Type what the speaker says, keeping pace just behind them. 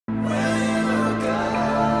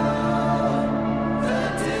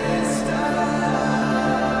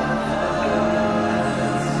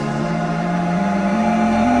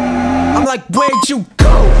where'd you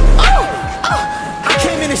go? I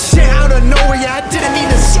came in this shit out of nowhere, yeah, I didn't mean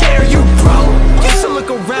to scare you, bro. Used to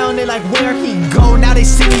look around, they like, where'd he go? Now they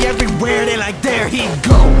see me everywhere, they like, there he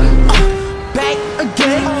go. Back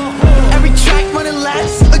again, every track running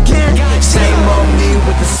laps again. Same old me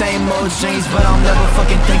with the same old dreams, but I'll never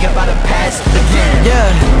fucking think about the past again.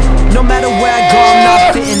 Yeah, no matter where I go, I'm not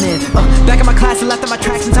fitting in. Back in my class, I left at my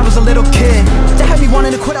track since I was a little kid. They had me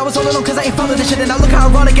wanting to quit, I was all alone cause I ain't following this shit. And now look how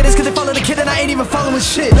ironic it is cause they followed the kid and I ain't even following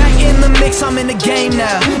shit. Back in the mix, I'm in the game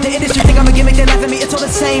now. The industry think I'm a gimmick, they laugh at me, it's all the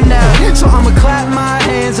same now. So I'ma clap my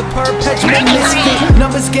hands, a perpetual misfit.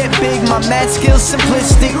 Numbers get big, my math skills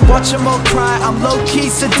simplistic. Watch them all cry, I'm low-key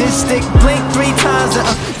sadistic. Blink 3 times and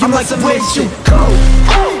I'm like, where'd you go?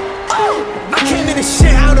 I came in this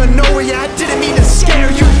shit out of nowhere, yeah, I didn't mean to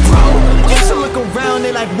scare you, bro. Used to look around,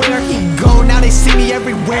 they like, where'd he go? Now they see me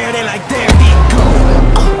everywhere, they like, there he go.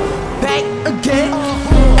 Back again,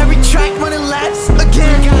 every track running laps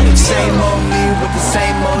again. Same old me with the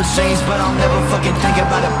same old dreams, but I'll never fucking think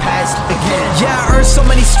about the past again. Yeah, I earned so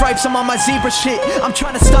many stripes, I'm on my zebra shit. I'm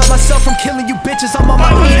trying to stop myself from killing you bitches, I'm on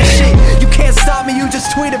my eater shit. You can't stop me, you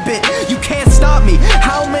just tweet a bit. You can't stop me,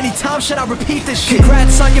 how many times should I repeat this shit?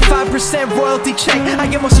 Congrats on your 5% royalty check. I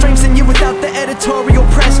get more streams than you without the editorial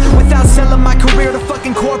press, without selling my career to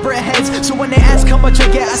fucking corporate heads. So when they ask how much I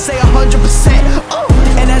get, I say 100%.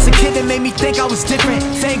 And as a kid it made me think I was different.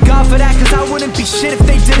 Thank God for that, cause I wouldn't be shit if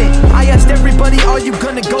they didn't. I asked everybody, are you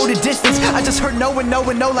gonna go the distance? I just heard no and no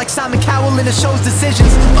and no, like Simon Cowell in the show's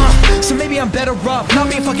Decisions. So maybe I'm better off not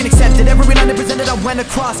being fucking accepted. Every line I presented I went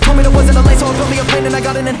across. Told me there wasn't a lane, so I built me a plane and I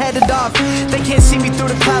got in and headed off. They can't see me through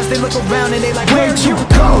the clouds, they look around and they like, where'd you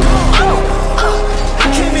go? I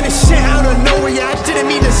came in this shit out of nowhere, yeah, I didn't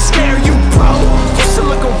mean to scare you, bro. Used to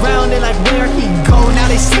look around, they like, where'd he go? Now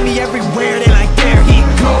they see me everywhere, they like, there he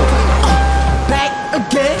go. Back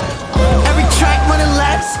again, every track running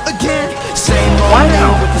laps again. Same old me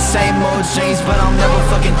with the same old dreams, but I'll never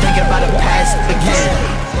fucking think about the past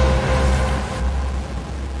again.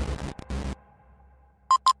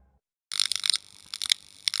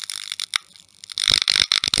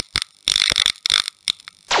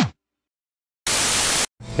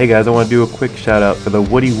 Hey guys, I want to do a quick shout out for the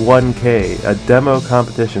Woody 1K, a demo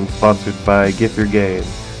competition sponsored by GYG.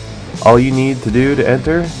 All you need to do to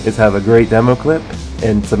enter is have a great demo clip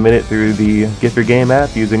and submit it through the GYG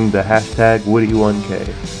app using the hashtag Woody1K.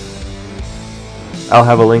 I'll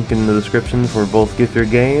have a link in the description for both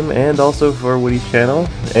GYG and also for Woody's channel,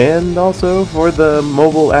 and also for the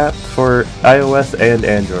mobile app for iOS and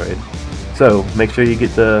Android. So make sure you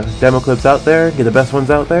get the demo clips out there, get the best ones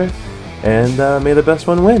out there, and may the best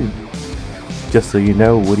one win. Just so you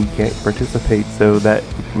know, Woody can't participate, so that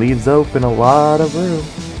leaves open a lot of room.